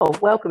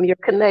Welcome. You're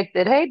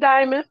connected. Hey,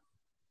 Diamond.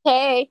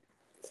 Hey,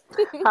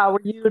 How are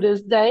you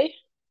this day?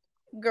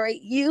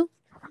 great you.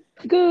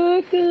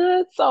 Good,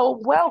 good. So,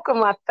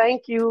 welcome. I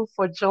thank you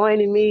for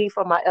joining me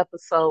for my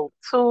episode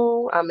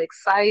two. I'm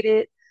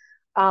excited.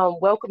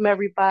 Welcome,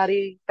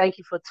 everybody. Thank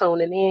you for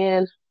tuning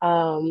in.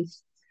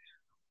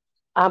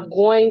 I'm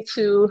going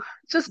to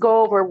just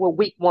go over what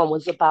week one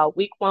was about.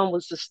 Week one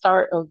was the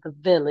start of the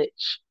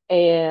village,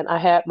 and I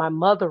had my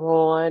mother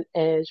on,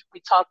 and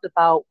we talked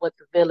about what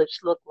the village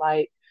looked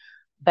like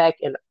back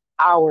in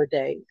our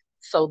day.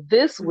 So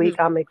this week, hmm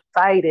I'm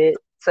excited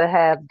to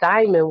have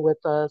Diamond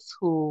with us,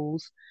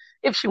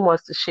 if she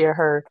wants to share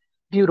her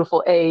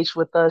beautiful age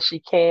with us, she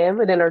can,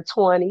 but in her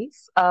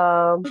 20s.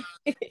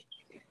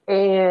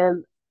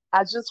 And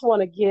I just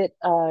want to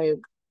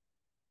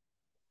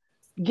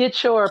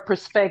get your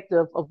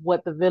perspective of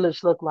what the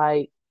village looked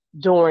like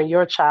during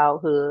your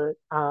childhood,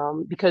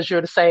 because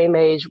you're the same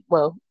age.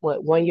 Well,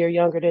 what, 1 year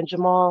younger than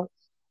Jamal?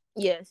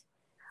 Yes.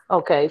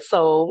 Okay,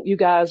 so you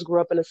guys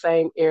grew up in the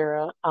same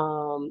era,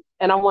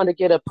 and I want to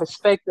get a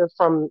perspective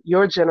from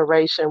your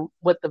generation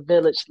what the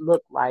village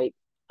looked like.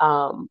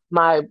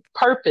 My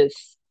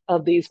purpose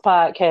of these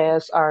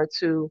podcasts are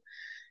to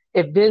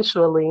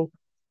eventually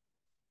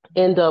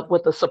end up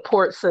with a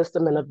support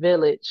system in a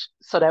village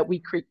so that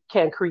we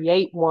can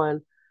create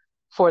one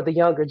for the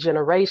younger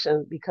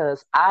generation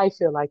because I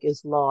feel like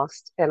it's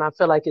lost and I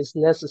feel like it's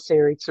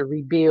necessary to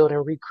rebuild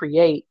and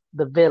recreate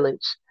the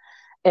village.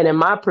 And in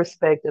my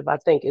perspective, I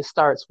think it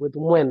starts with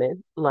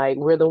women. Like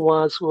we're the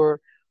ones who are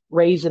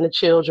raising the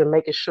children,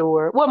 making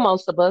sure, well,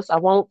 most of us, I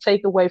won't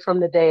take away from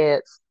the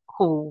dads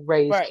who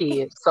raise Right.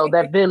 kids. So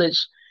that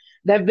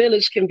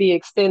village can be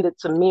extended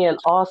to men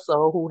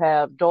also who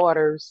have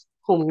daughters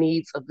who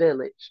needs a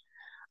village.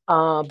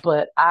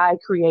 But I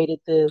created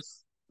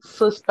this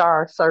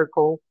sister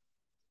circle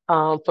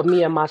for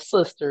me and my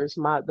sisters,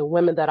 the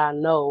women that I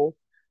know,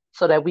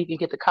 so that we can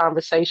get the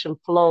conversation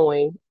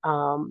flowing.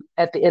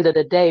 At the end of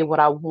the day, what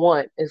I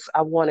want is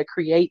I want to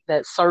create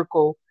that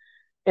circle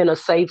in a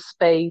safe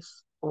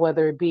space,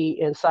 whether it be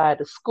inside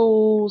the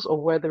schools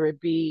or whether it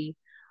be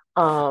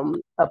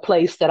a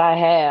place that I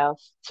have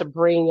to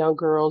bring young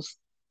girls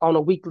on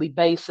a weekly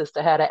basis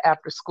to have that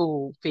after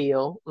school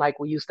feel like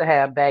we used to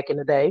have back in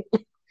the day,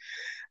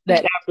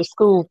 that after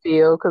school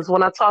feel. Because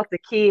when I talk to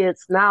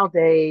kids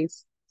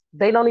nowadays,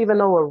 they don't even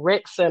know what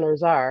rec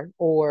centers are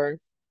or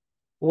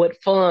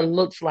what fun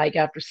looks like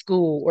after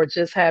school or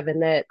just having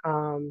that.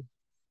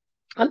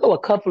 I know a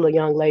couple of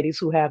young ladies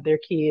who have their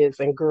kids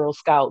in Girl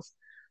Scouts,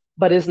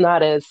 but it's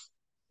not as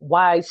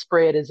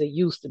widespread as it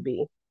used to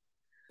be.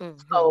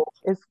 hmm So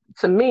it's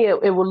to me,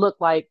 it would look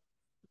like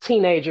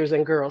teenagers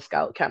and Girl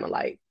Scout kind of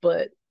like,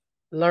 but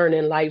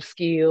learning life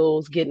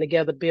skills, getting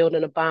together,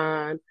 building a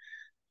bond.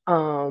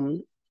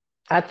 Um,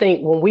 I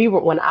think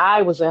when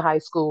I was in high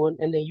school,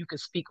 and then you can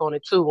speak on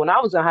it too. When I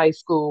was in high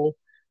school,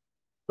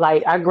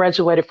 like I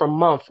graduated from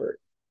Mumford,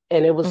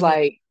 and it was hmm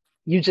like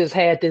you just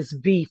had this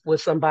beef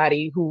with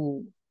somebody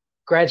who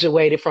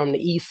graduated from the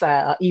East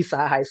Side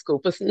High School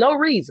for no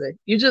reason.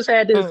 You just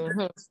had this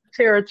hmm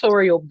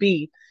territorial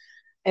beef,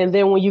 and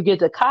then when you get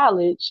to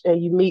college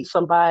and you meet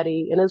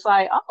somebody, and it's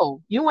like,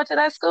 oh, you went to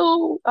that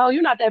school? Oh,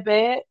 you're not that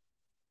bad.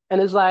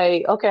 And it's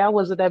like, okay, I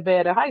wasn't that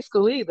bad in high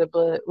school either,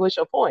 but what's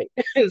your point?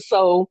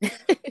 So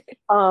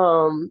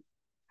um,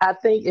 I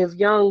think if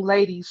young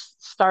ladies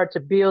start to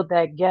build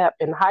that gap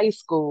in high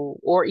school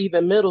or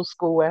even middle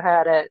school and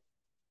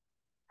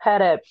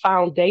had that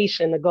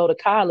foundation to go to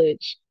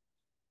college,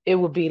 it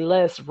would be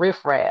less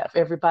riffraff.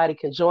 Everybody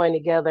can join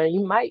together, and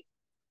you might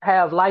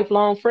have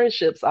lifelong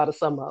friendships out of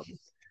some of them.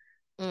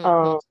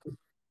 hmm Um,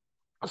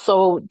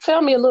 so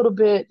tell me a little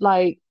bit,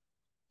 like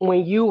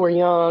when you were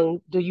young,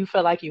 do you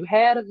feel like you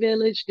had a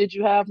village? Did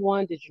you have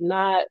one? Did you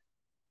not?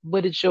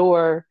 What did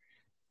your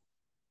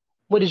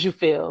what did you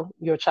feel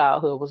your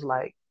childhood was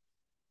like?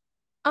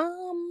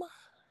 Um,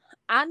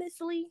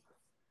 honestly,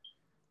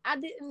 I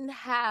didn't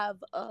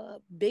have a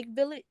big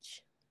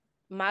village.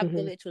 My Hmm.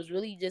 village was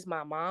really just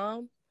my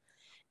mom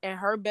and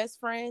her best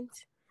friend.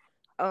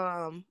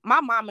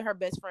 My mom and her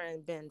best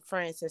friend been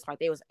friends since like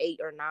they was 8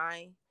 or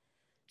 9.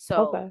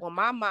 So Okay. when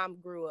my mom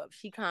grew up,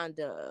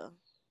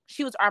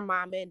 she was our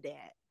mom and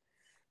dad.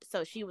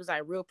 So she was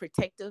like real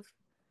protective.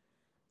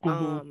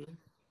 Hmm. Um,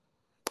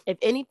 if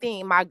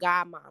anything, my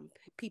godmom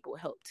people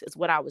helped is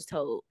what I was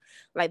told.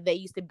 Like they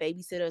used to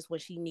babysit us when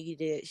she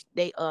needed it.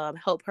 They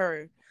help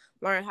her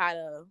learn how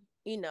to,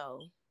 you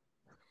know,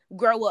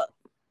 grow up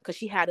because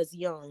she had us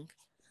young.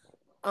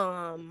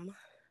 Um,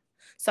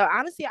 so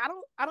honestly, I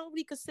don't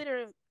really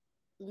consider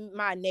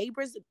my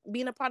neighbors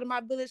being a part of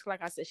my village.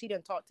 Like I said, she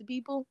didn't talk to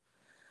people,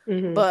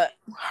 Hmm. but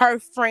her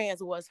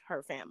friends was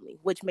her family,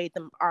 which made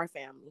them our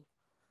family.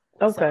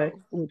 Okay,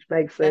 So which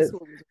makes that's sense. who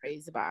we was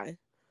raised by.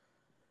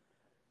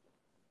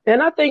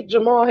 And I think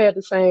Jamal had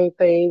the same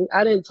thing.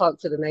 I didn't talk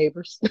to the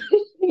neighbors.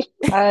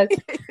 I,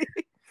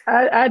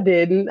 I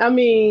didn't. I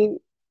mean,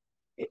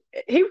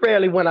 he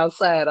rarely went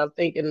outside, I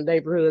think, in the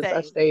neighborhoods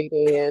I Same. stayed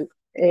in.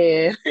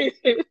 And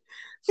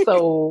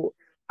so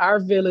our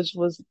village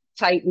was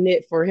tight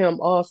knit for him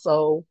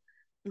also.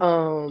 Mhm.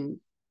 Um,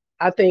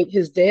 I think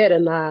his dad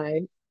and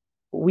I,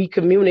 we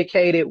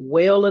communicated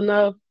well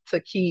enough to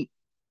keep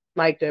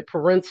like the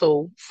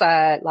parental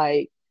side,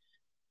 like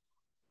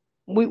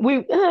we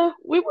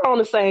were on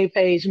the same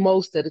page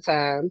most of the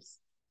times,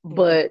 Mhm.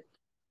 but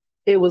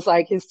it was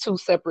like his two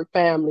separate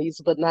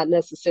families, but not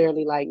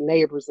necessarily like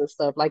neighbors and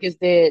stuff. Like his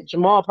dad,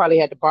 Jamal probably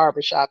had the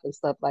barber shop and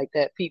stuff like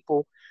that.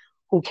 People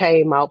who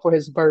came out for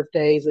his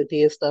birthdays and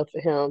did stuff for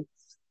him.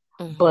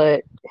 Mhm.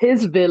 But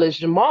his village,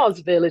 Jamal's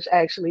village,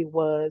 actually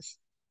was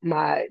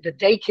the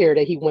daycare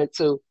that he went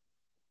to.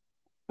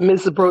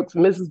 Mrs. Brooks,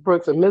 and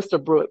Mr.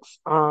 Brooks.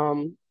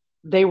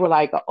 They were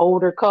like an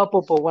older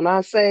couple, but when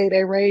I say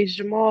they raised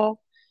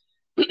Jamal,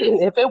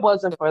 if it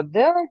wasn't for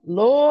them,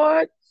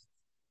 Lord,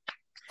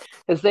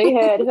 because they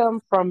had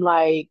him from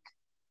like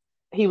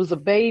he was a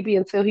baby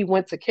until he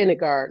went to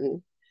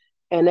kindergarten,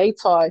 and they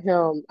taught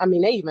him. I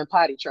mean, they even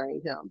potty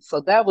trained him. So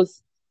that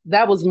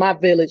was my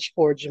village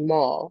for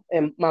Jamal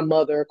and my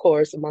mother, of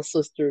course, and my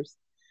sisters,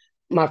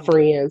 my Mhm.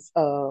 friends.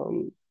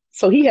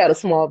 So he had a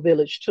small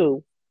village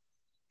too.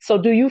 So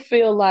do you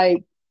feel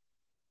like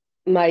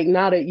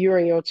now that you're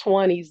in your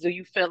 20s, do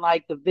you feel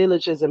like the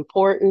village is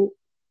important?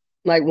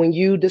 Like when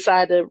you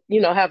decide to,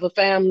 have a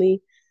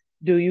family,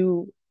 do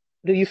you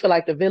do you feel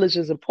like the village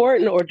is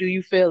important, or do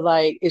you feel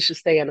like it should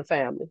stay in the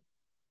family?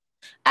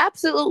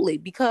 Absolutely,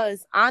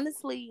 because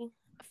honestly,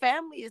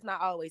 family is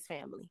not always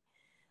family.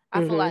 I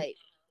feel Mm-hmm. like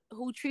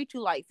who treats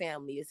you like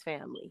family is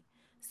family.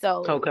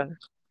 So Okay.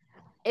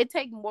 it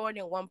takes more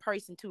than one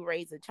person to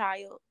raise a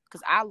child.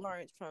 Because I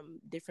learned from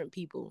different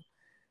people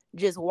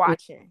just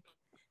watching.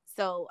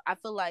 So I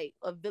feel like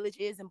a village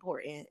is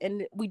important,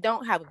 and we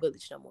don't have a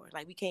village no more.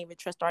 Like we can't even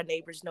trust our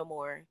neighbors no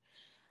more.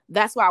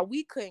 That's why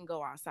we couldn't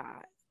go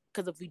outside.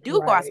 Because if we do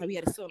go Right. outside, we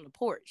had to sit on the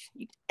porch.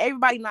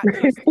 Everybody not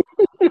trusted.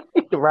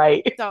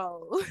 Right.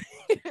 So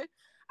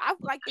I feel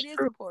like it is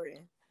True.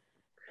 important.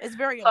 It's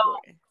very So,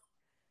 important.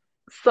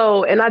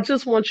 and I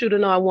just want you to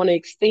know, I want to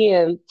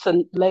extend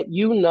to let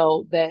you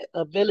know that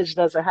a village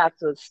doesn't have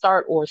to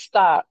start or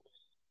stop.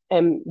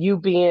 And you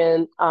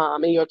being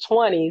in your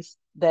 20s,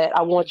 that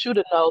I want you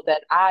to know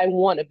that I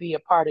want to be a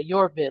part of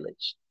your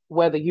village.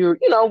 Whether you're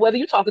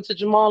talking to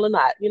Jamal or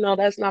not,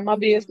 that's not my Mhm.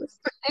 business.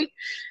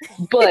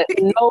 But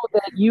know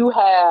that you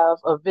have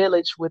a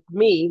village with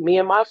me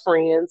and my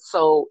friends.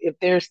 So if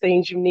there's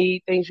things you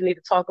need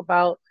to talk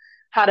about,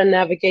 how to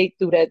navigate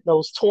through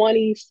those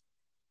 20s,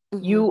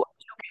 Mhm. you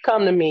can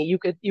come to me. You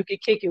could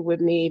kick it with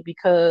me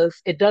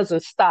because it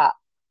doesn't stop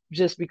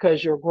just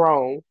because you're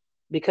grown,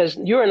 because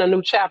you're in a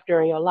new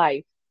chapter in your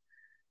life,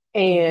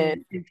 Mhm.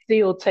 and it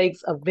still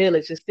takes a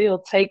village. It still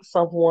takes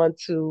someone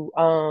to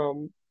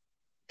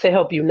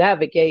help you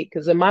navigate.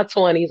 Because in my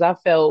 20s, I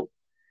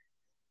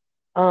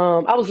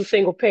was a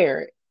single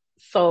parent,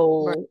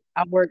 Right. so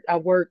I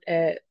worked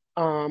at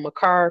a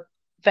car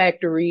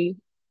factory,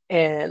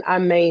 and I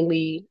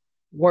mainly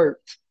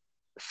worked.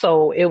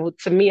 So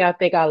to me, I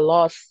think I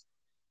lost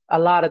a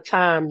lot of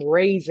time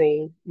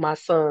raising my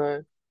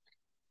son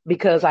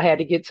because I had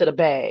to get to the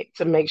bag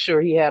to make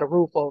sure he had a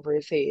roof over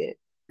his head.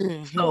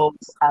 Mhm. So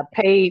I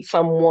paid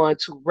someone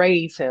to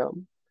raise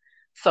him.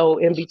 So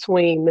in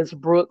between Miss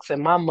Brooks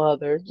and my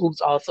mother,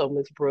 who's also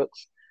Miss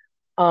Brooks,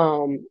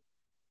 um,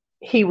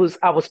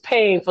 I was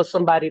paying for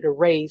somebody to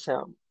raise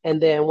him.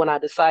 And then when I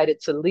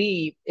decided to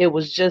leave, it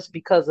was just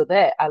because of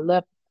that. I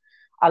left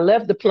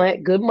the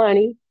plant, good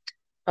money,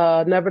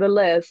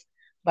 nevertheless,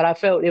 but I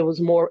felt it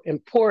was more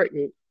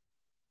important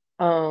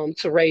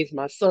to raise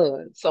my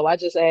son. So I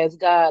just asked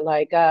God,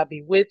 like, God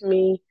be with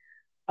me,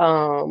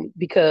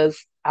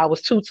 because I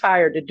was too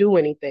tired to do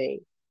anything.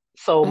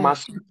 So my Mhm.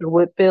 sister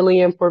would fill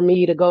in for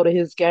me to go to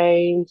his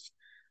games.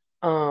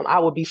 I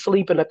would be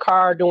sleep in the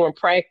car during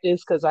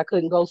practice because I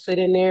couldn't go sit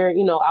in there.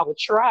 I would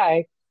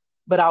try,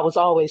 but I was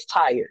always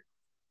tired.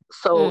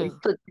 So it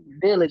Mm. took the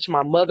village.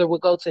 My mother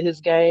would go to his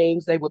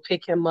games. They would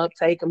pick him up,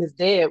 take him. His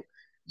dad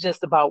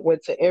just about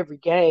went to every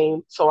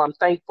game. So I'm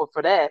thankful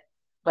for that.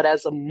 But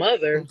as a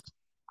mother,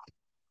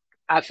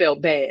 I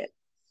felt bad.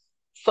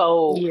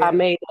 So I Yeah.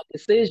 made a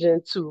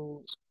decision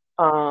to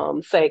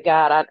say,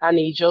 God, I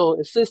need your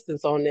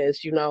assistance on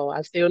this.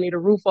 I still need a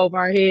roof over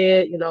our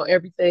head,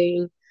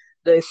 everything,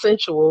 the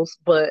essentials,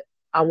 but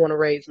I want to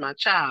raise my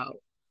child.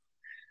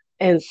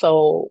 And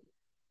so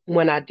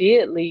when I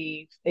did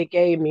leave, it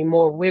gave me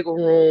more wiggle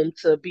room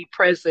to be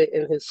present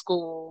in his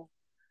school,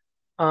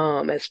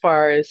 as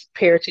far as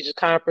parent teacher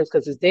conference,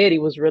 because his daddy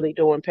was really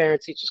doing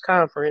parent teachers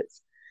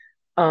conference,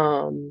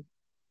 um,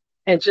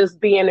 and just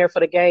being there for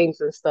the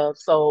games and stuff.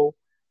 So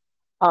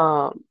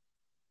um,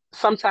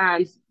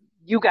 sometimes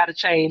you got to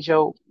change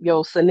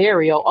your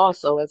scenario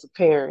also as a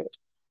parent,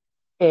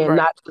 and Right.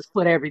 not just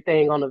put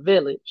everything on the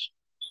village.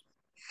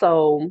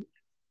 So,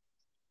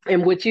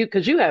 and with you,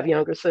 because you have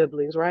younger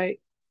siblings, right?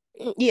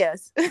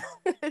 Yes.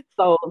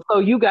 So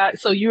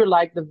you're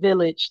like the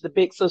village, the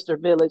big sister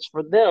village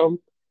for them.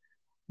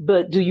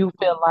 But Mhm. do you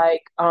feel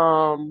like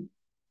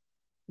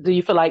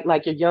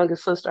your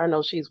youngest sister? I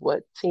know she's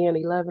what, 10,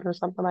 11, or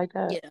something like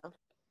that. Yeah.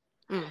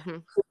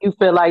 Mhm. You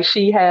feel like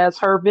she has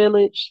her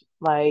village,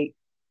 like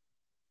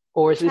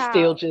or is it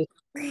still Child. just?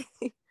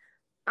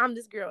 I'm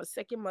this girl's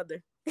second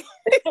mother.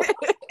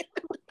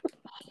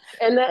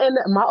 And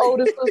my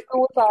oldest sister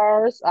was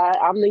ours.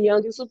 I'm the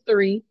youngest of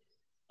three.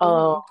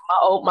 Hmm.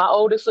 My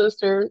older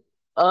sister,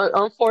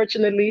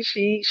 unfortunately,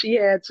 she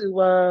had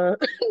to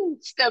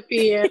step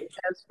in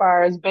as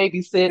far as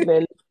babysitting,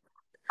 and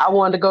I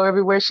wanted to go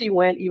everywhere she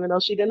went, even though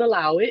she didn't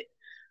allow it.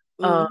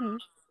 Uh, Hmm.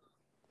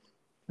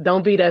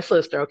 don't be that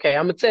sister, okay?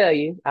 I'm gonna tell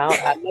you. I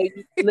know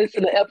you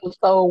listen to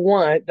episode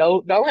 1.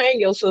 Don't hang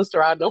your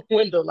sister out the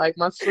window like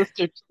my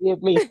sister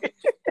did me.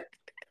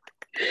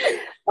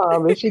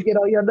 If she get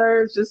on your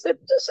nerves, just send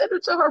her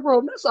to her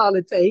room. That's all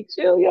it takes.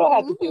 You don't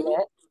have to do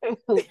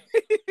Hmm. that.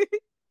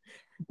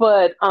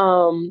 But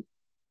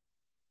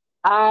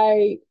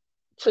I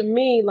to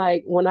me,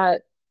 like when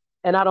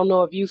and I don't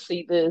know if you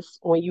see this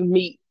when you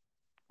meet,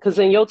 because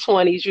in your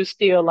 20s you're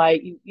still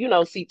like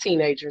see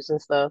teenagers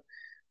and stuff.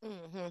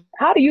 Hmm.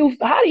 How do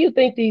you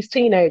think these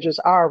teenagers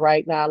are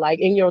right now? Like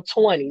in your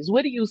 20s,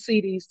 what do you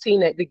see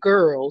the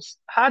girls?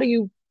 How do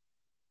you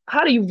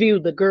view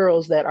the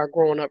girls that are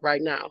growing up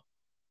right now?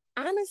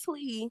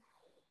 Honestly,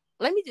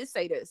 let me just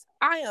say this.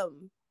 I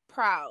am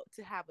proud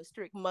to have a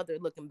strict mother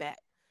looking back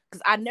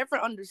because I never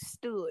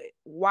understood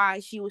why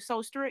she was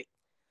so strict.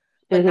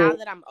 But Hmm. now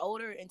that I'm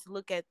older and to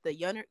look at the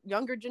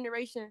younger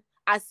generation,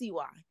 I see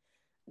why.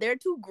 They're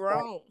too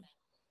grown.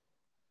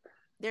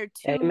 They're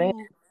Amen.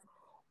 too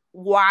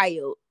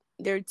wild.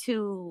 They're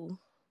too,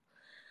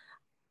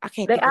 I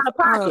can't They think out of of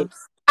pocket.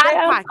 They out of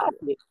out of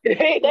pocket.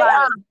 pocket. They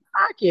out Like of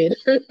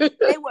pocket.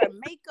 they wear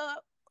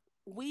makeup,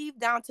 weave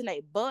down to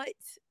their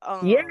butts,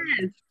 Yes.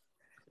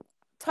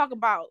 talk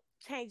about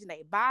changing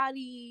their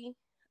body,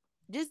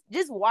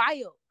 just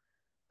wild.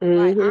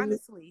 Like Hmm.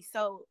 honestly.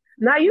 So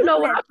Now looking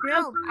what at I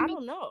find them, I funny.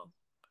 don't know.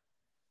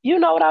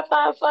 What I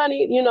find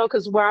funny.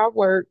 Because where I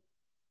work,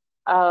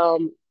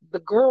 the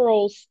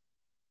girls.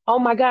 Oh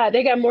my God,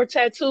 they got more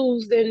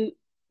tattoos than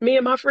me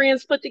and my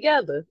friends put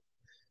together.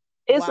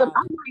 I'm Wow.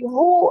 like,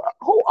 who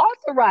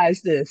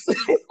authorized this?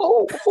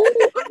 Who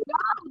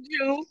allowed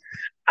you?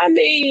 I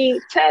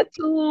mean,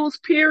 tattoos,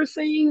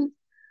 piercing.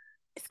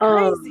 It's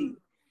Um, crazy.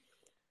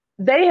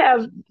 they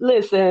have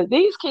listen.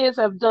 These kids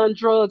have done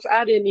drugs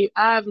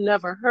I've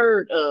never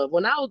heard of.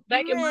 When I was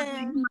back in my day,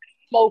 Man,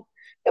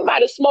 you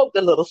might have smoked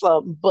a little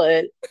something,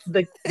 but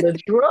the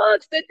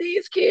drugs that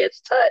these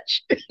kids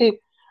touch, it's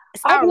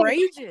I'm like,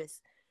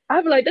 outrageous.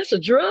 that's a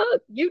drug.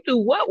 You do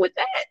what with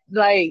that?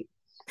 Like,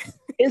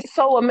 it's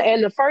so,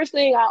 and the first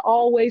thing I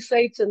always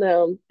say to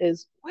them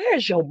is,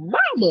 "Where's your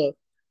mama?"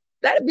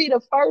 That'd be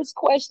the first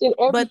question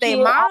every But they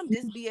kid. mom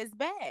just be as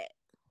bad.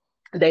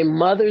 They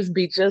mothers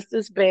be just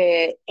as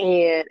bad,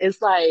 and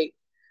it's like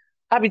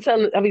I be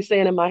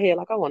saying in my head,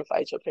 like, I want to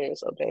fight your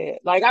parents so bad.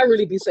 Like, I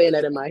really be saying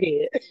that in my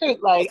head.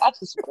 Like, I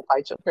just want to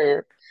fight your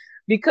parent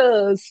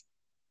because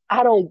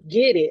I don't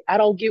get it. I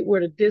don't get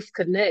where the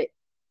disconnect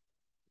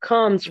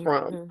comes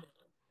from, Hmm.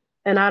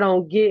 and I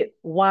don't get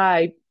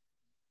why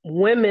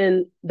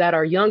women that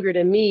are younger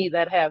than me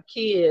that have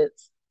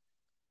kids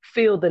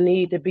feel the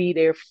need to be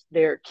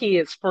their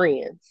kids'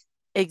 friends.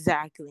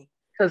 Exactly.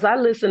 Because I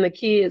listen to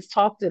kids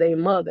talk to their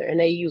mother and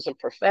they using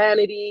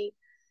profanity.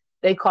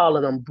 They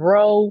calling them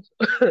bro.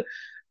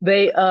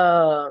 they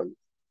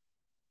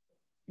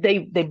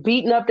they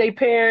beating up their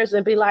parents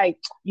and be like,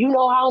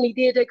 I only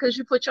did that because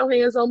you put your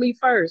hands on me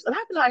first. And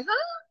I'd be like,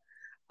 huh?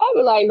 I'd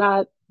be like,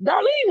 nah,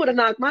 Darlene would have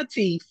knocked my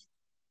teeth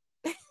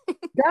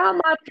down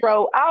my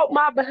throat, out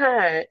my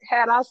behind,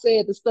 had I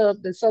said the stuff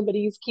that some of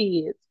these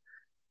kids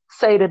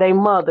say to their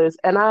mothers.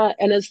 And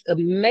it's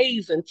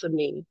amazing to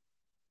me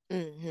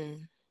Hmm.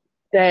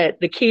 that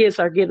the kids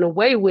are getting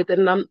away with it.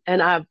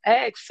 And I've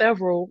asked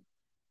several,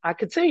 I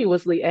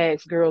continuously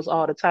ask girls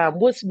all the time,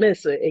 what's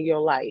missing in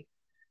your life?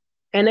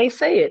 And they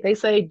say it. They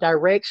say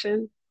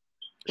direction,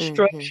 Hmm.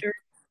 structure,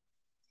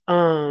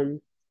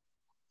 um,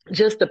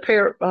 just the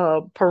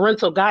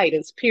parental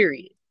guidance,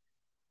 period.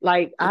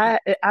 Like I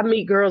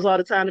meet girls all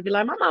the time to be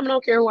like, my mama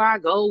don't care where I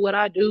go, what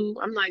I do.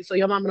 I'm like, so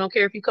your mama don't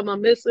care if you come up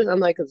missing? I'm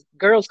like, because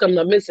girls come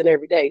up missing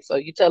every day. So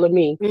you telling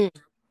me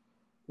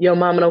your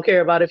mama don't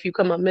care about if you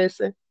come up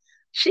missing?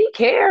 She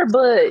care,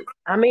 but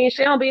I mean,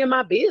 she don't be in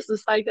my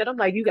business like that. I'm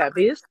like, you got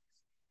business?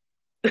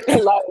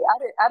 Like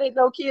I didn't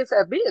know kids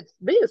have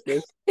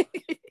business.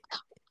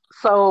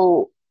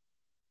 So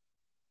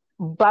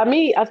by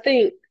me, I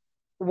think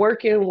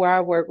working where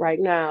I work right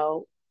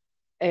now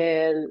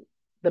and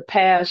the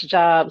past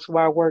jobs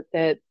where I worked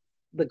at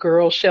the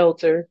girl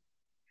shelter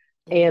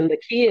Hmm. and the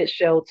kids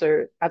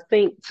shelter, I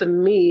think to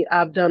me,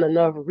 I've done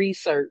enough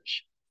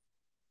research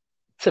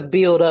to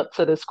build up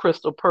to this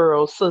Crystal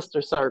Pearl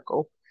sister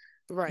circle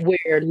Right.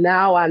 where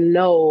now I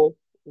know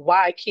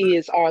why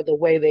kids are the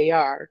way they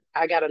are.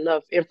 I got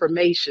enough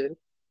information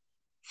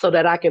so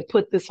that I can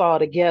put this all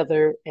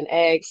together and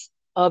ask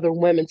other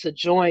women to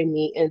join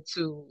me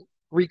into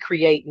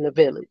recreating the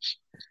village.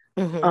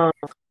 Hmm. Um,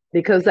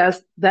 because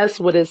that's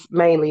what is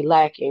mainly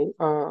lacking.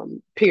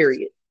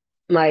 Period.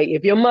 Like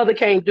if your mother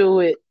can't do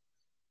it,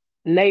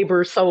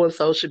 neighbor so and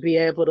so should be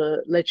able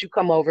to let you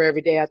come over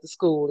every day after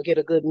school and get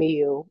a good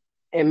meal.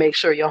 and make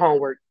sure your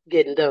homework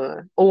getting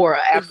done, or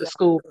an after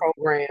school Exactly.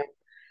 program,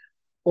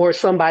 or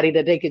somebody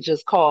that they could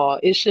just call.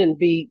 It shouldn't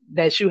be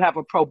that you have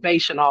a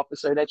probation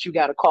officer that you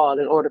got to call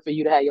in order for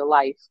you to have your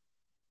life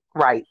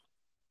right.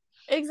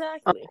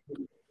 Exactly.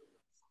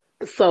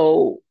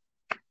 So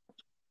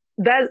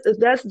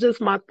that's just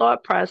my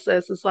thought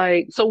process. It's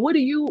like, so what do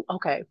you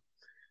okay?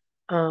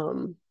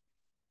 Um,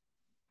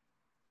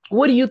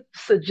 what do you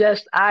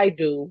suggest I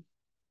do,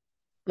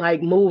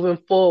 like moving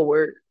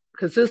forward?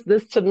 Because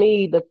this to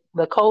me, the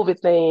COVID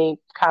thing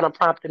kind of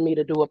prompted me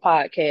to do a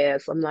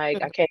podcast. I'm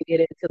like, I can't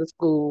get into the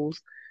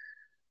schools.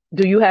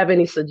 Do you have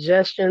any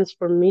suggestions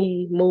for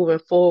me moving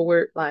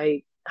forward,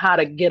 like how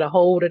to get a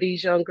hold of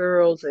these young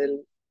girls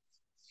and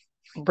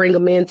bring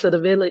them into the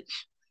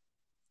village?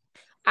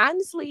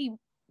 Honestly,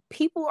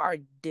 people are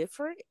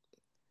different.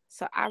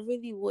 So I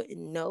really wouldn't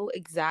know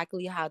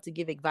exactly how to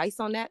give advice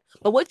on that.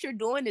 But what you're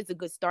doing is a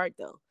good start,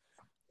 though.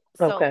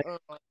 So Okay.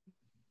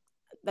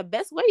 the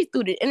best way is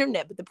through the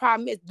internet. But the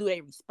problem is, do they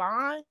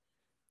respond?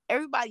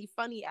 Everybody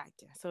funny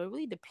acting. So it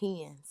really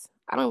depends.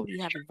 I don't really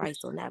have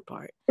advice on that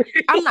part.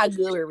 I'm not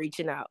good at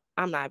reaching out.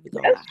 I'm not even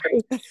gonna That's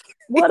true. lie.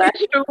 Well,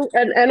 that's true.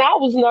 And I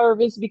was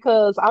nervous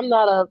because I'm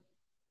not a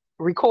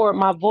record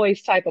my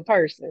voice type of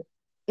person.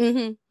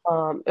 hmm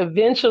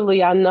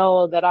Eventually, I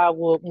know that I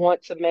would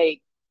want to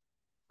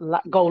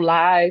go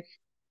live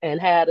and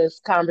have this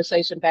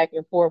conversation back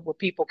and forth where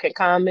people can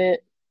comment.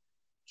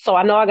 So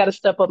I know I got to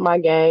step up my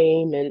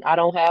game, and I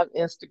don't have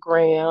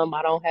Instagram.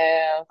 I don't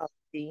have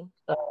See,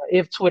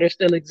 if Twitter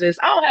still exists.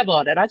 I don't have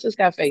all that. I just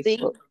got see,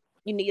 Facebook.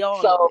 you need all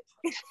of So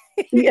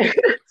it. yeah,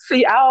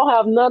 see, I don't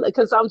have none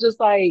because I'm just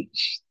like,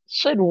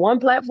 shouldn't one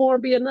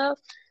platform be enough?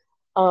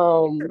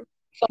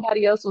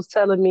 Somebody else was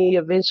telling me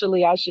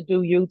eventually I should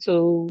do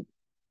YouTube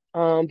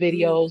Mhm.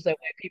 videos that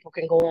way people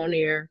can go on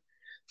there.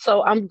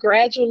 So I'm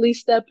gradually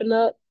stepping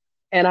up,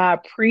 and I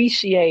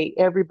appreciate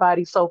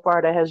everybody so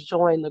far that has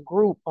joined the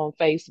group on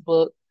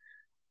Facebook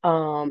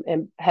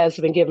and has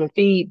been giving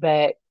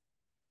feedback.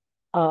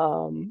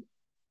 Um,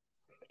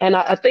 and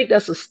I think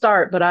that's a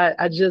start, but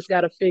I just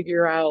got to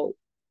figure out,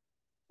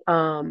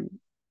 um,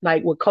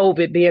 like with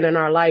COVID being in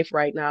our life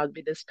right now,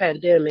 this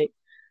pandemic,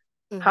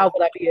 how Mhm.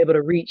 would I be able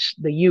to reach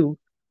the youth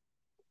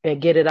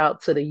and get it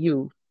out to the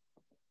youth?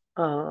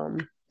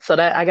 So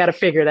that I got to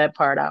figure that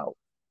part out.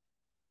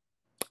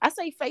 I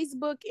say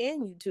Facebook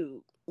and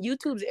YouTube.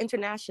 YouTube's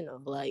international.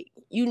 Like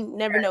you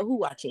never know who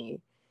watching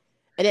you.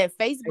 And then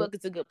Facebook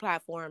is a good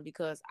platform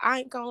because I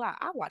ain't gonna lie,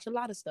 I watch a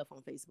lot of stuff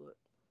on Facebook.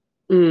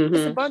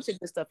 It's a Hmm. bunch of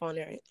good stuff on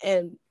there.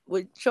 And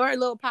with short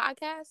little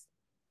podcasts,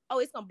 oh,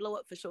 it's gonna blow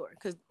up for sure.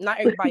 Because not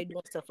everybody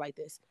doing stuff like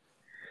this.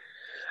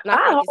 And I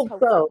feel like I it's hope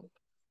so. helpful.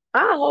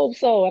 I hope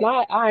so. And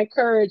I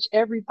encourage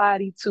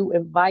everybody to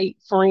invite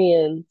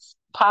friends,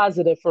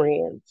 positive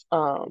friends.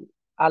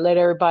 I let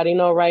everybody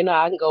know right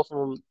now I can go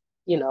from,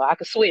 I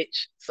can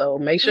switch. So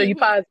make sure you're hmm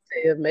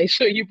positive. Make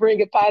sure you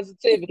bring a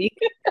positivity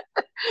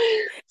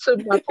to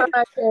my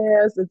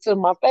podcast and to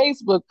my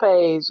Facebook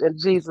page in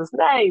Jesus'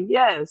 name.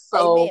 Yes.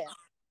 So Amen.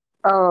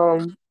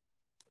 um,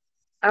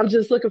 I'm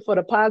just looking for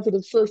the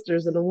positive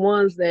sisters and the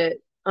ones that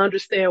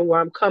understand where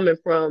I'm coming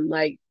from.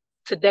 Like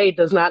today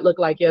does not look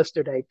like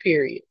yesterday,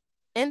 period.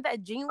 And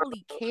that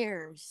genuinely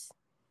cares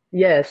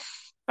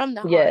Yes. from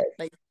the Yes. heart.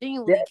 Like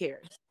genuinely Yes.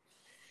 cares.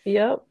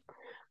 Yep.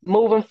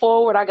 Moving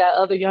forward, I got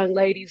other young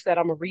ladies that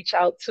I'm gonna reach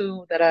out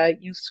to that I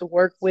used to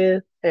work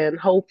with, and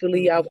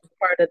hopefully I Mhm. was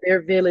part of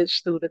their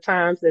village through the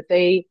times that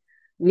they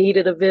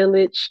needed a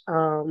village.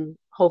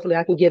 Hopefully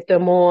I can get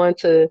them on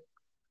to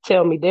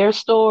tell me their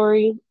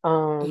story.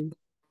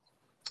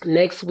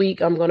 Next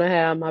week I'm gonna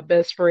have my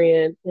best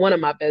friend, one of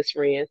my best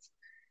friends,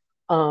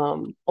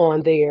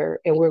 on there,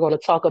 and we're gonna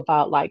talk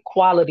about like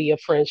quality of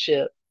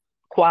friendship,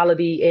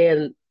 quality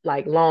and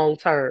like long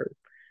term.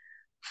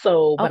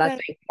 So, but I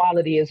Okay. think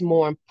quality is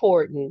more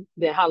important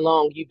than how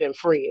long you've been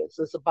friends.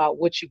 It's about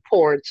what you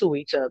pour into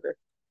each other.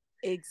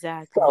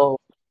 Exactly. So,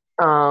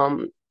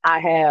 I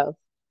have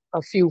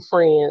a few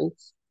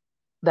friends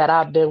that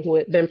I've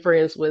been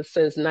friends with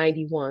since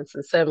 '91,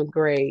 since seventh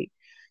grade.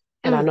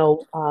 And I Mm.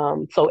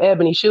 know, so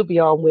Ebony should be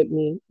on with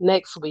me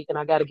next week, and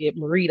I got to get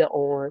Marita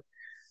on.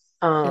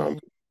 Um, hmm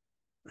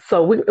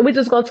so we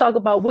just gonna talk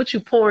about what you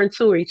pour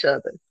into each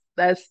other.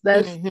 That's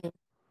hmm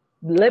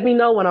Let me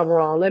know when I'm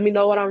wrong. Let me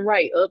know when I'm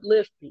right.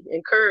 Uplift me,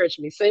 encourage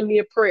me, send me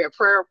a prayer.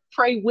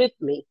 Pray with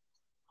me.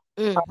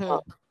 hmm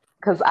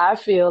Because I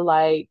feel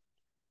like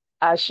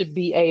I should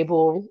be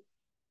able,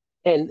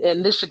 and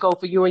this should go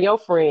for you and your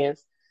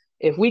friends.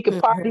 If we could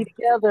party hmm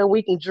together and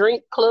we can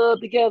drink club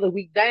together,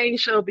 we dang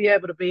sure be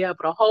able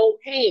to hold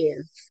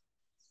hands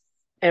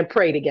and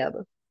pray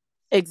together.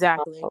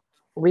 Exactly.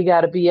 We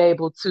got to be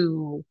able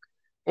to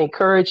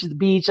encourage to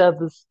be each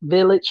other's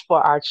village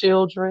for our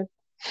children.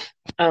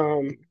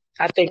 Um,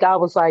 I think I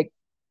was like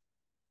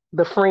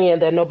the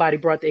friend that nobody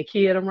brought their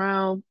kid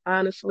around,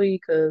 honestly,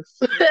 because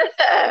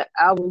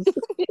I was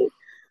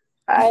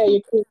I had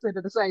your kids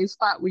into the same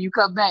spot when you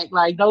come back,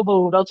 like no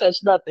move, don't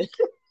touch nothing.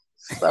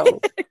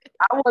 So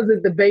I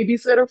wasn't the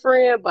babysitter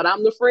friend, but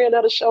I'm the friend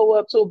that'll show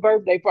up to a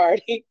birthday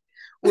party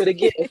with a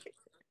gift.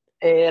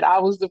 and I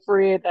was the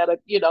friend that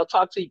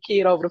talk to your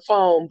kid over the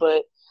phone.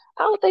 But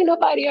I don't think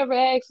nobody ever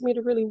asked me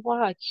to really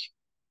watch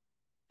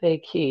their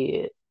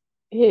kid.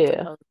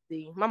 Yeah. Oh,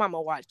 see, my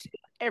mama watched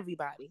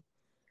everybody.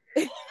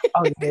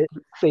 Oh yeah.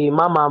 See,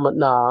 my mama,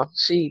 nah,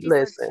 she She's such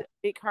listen. a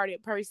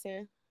big-hearted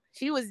person.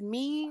 She was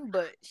mean,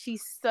 but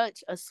she's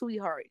such a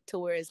sweetheart to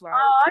where it's like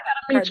Oh, I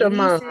gotta her meet your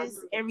mom.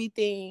 nieces,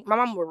 everything. My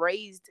mom was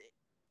raised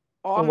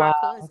all my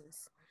Wow,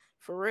 cousins,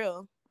 for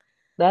real.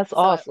 that's So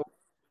awesome.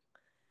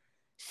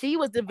 she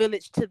was the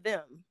village to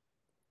them.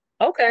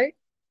 Okay.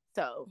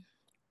 So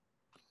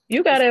You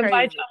it's gotta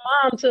invite crazy. your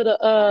mom to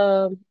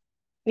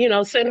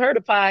the send her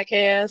the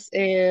podcast,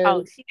 Oh,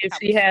 and she if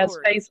have a she has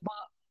story.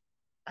 Facebook,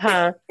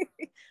 huh?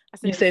 I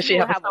You said said she she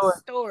will have a have a story.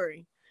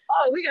 story.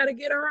 Oh, we gotta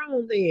get her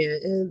on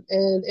then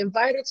and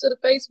invite her to the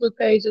Facebook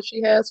page if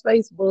she has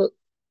Facebook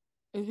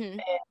Hmm.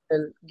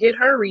 and get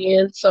her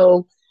in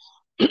so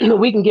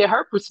we can get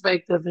her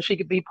perspective and she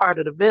could be part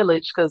of the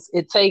village because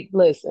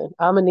listen,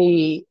 I'm gonna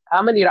need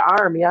an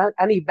army.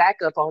 I need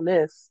backup on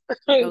this.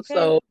 Okay.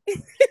 So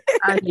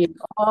I need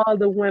all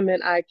the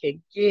women I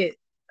can get.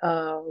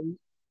 Um,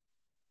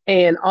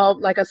 and all,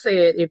 like I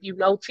said, if you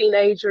know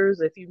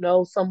teenagers, if you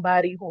know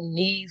somebody who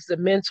needs the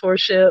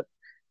mentorship,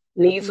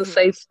 needs a Hmm.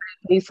 safe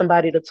space, needs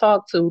somebody to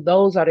talk to,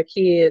 those are the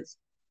kids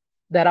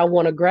that I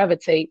want to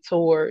gravitate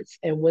towards.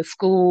 And when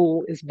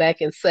school is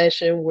back in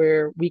session,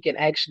 where we can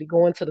actually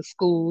go into the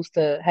schools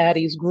to have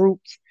these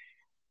groups,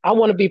 I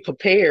want to be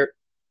prepared.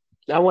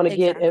 I want to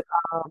get, Exactly.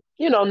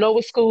 know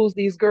what schools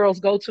these girls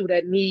go to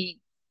that need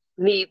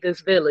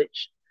this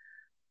village.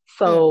 Mm.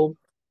 So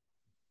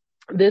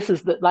this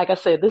is like I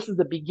said, this is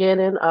the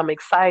beginning. I'm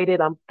excited.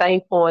 I'm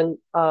thankful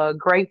and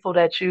grateful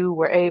that you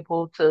were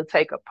able to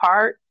take a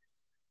part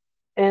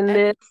in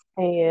this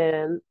Absolutely.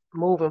 and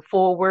moving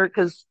forward.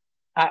 Because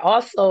I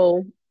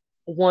also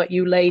want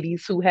you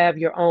ladies who have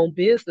your own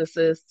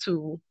businesses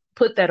to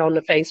put that on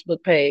the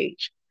Facebook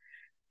page.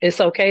 It's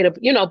okay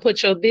to,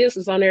 put your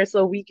business on there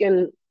so we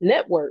can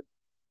network.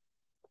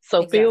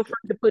 So feel Exactly.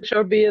 free to put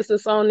your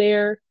business on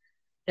there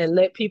and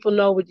let people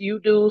know what you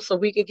do so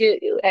we can get,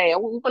 hey,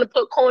 we want to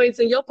put coins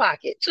in your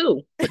pocket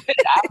too. I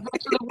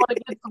eventually want to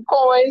get some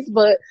coins,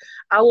 but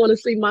I want to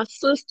see my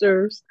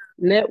sisters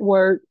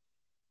network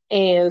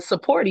and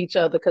support each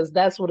other because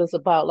that's what it's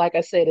about. Like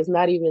I said, it's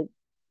not even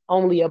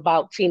only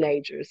about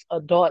teenagers.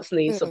 Adults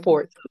need Hmm.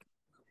 support. True.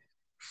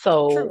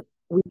 So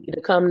we need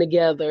to come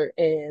together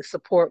and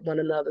support one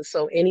another.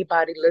 So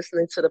anybody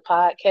listening to the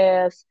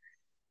podcast,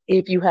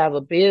 if you have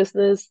a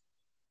business,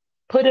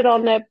 put it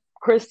on that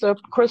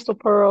Crystal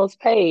Pearls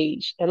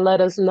page and let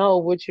us know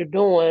what you're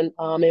doing.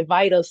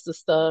 Invite us to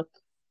stuff.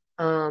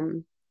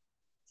 Um,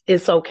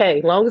 it's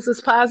okay. Long as it's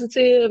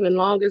positive and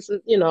long as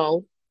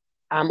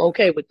I'm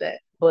okay with that.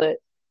 But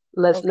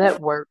let's Okay.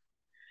 network.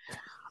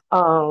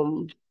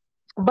 Um,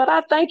 but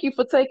I thank you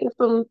for taking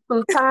some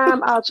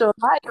time out your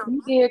life.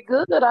 You did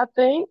good, I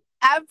think.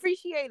 I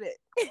appreciate it.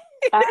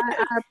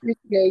 I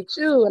appreciate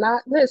you. And I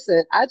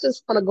listen, I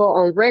just want to go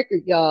on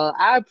record, y'all.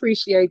 I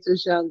appreciate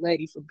this young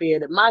lady for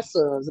being in my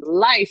son's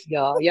life,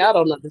 y'all. Y'all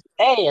don't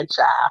understand,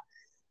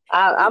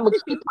 child. I'm a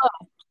keep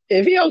her.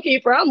 If he don't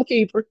keep her, I'm gonna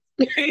keep her.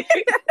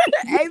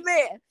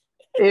 Amen.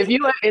 If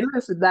you and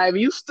listen, now, if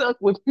you stuck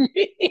with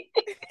me,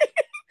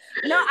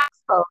 No, I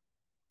so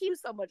thank you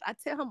so much. I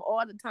tell him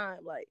all the time,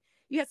 like,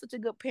 you have such a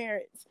good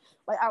parents.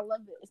 Like, I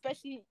love it.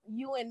 Especially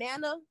you and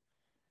Nana.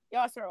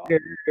 Y'all sure are. We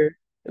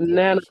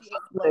Nana, appreciate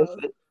the love.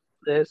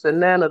 listen,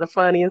 Nana, the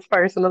funniest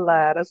person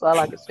alive. That's all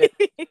I can say.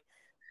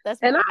 That's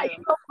And my girl.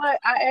 you know what?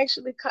 I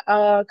actually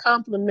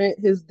compliment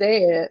his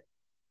dad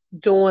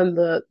doing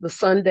the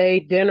Sunday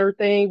dinner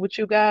thing with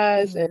you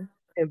guys and Hmm.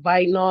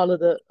 inviting all of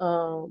the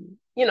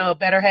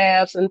better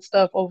halves and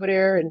stuff over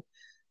there and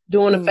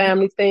doing the Hmm.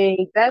 family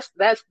thing. That's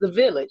the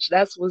village.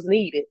 That's what's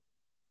needed.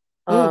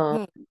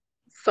 Um, Hmm.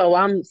 so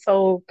I'm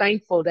so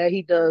thankful that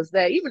he does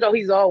that, even though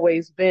he's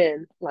always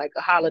been like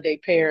a holiday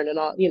parent and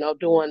all,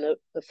 doing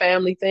the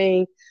family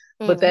thing.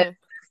 But Hmm.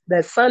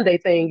 that Sunday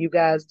thing you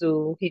guys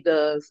do, he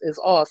does is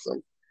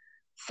awesome.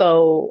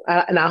 So,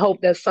 and I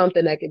hope that's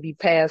something that can be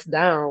passed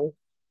down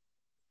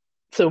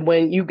to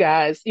when you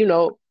guys,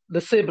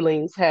 the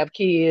siblings have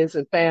kids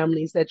and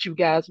families, that you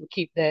guys will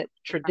keep that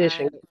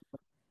tradition.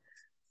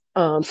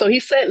 Right. So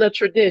he's setting a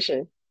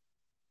tradition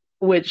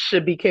which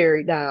should be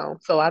carried down.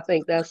 So I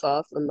think that's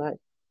awesome.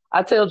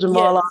 I tell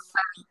Jamal, Yes.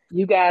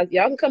 you guys,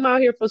 y'all can come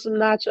out here for some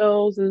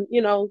nachos and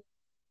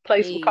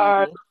play some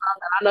cards. Hey.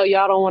 I know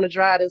y'all don't want to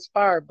drive this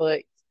far,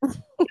 but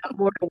y'all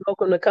more than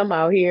welcome to come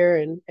out here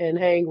and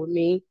hang with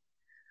me.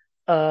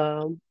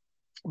 Um,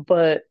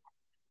 but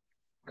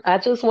I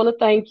just want to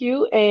thank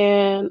you,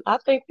 and I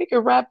think we can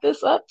wrap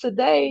this up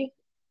today.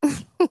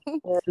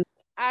 And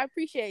I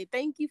appreciate it.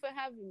 Thank you for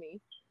having me.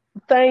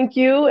 thank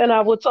you, and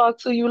I will talk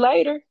to you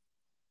later.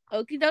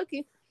 Okie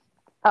dokie.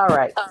 All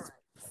right.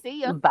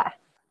 See ya. Bye.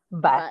 Bye.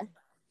 Bye.